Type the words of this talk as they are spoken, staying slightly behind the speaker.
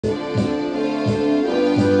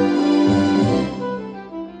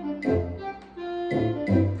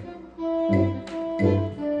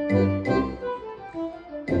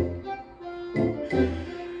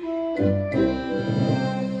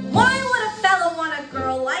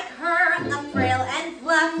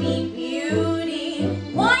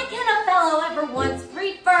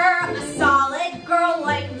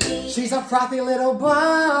She's a frothy little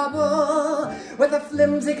bubble with a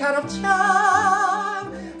flimsy kind of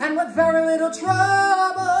charm, and with very little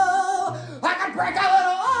trouble I could break a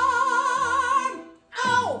little arm.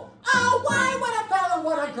 Oh, why would a fella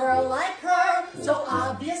want a girl like her? So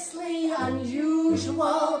obviously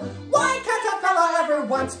unusual. Why can't a fella ever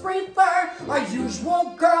once prefer a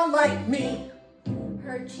usual girl like me?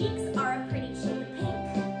 Her cheeks are a pretty shade of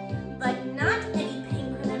pink, but not any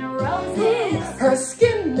pinker than a rose's. Her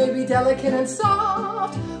skin may be delicate and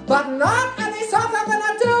soft, but not any softer than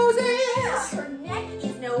a dozy's. Her neck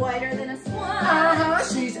is no wider than a swan.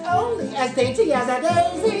 She's only as dainty as a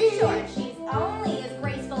daisy. Sure, she's only as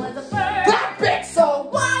graceful as a bird. That bitch, so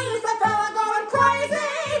why is the fella going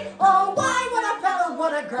crazy? Oh, why would a fella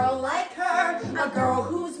want a girl like her? A girl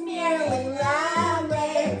who's merely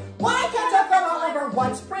lovely. Why can't a fella ever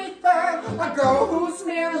once prefer a girl who's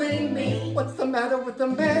merely me? What's the matter with the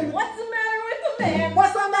men? What's the matter with the men?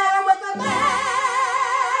 What's the matter?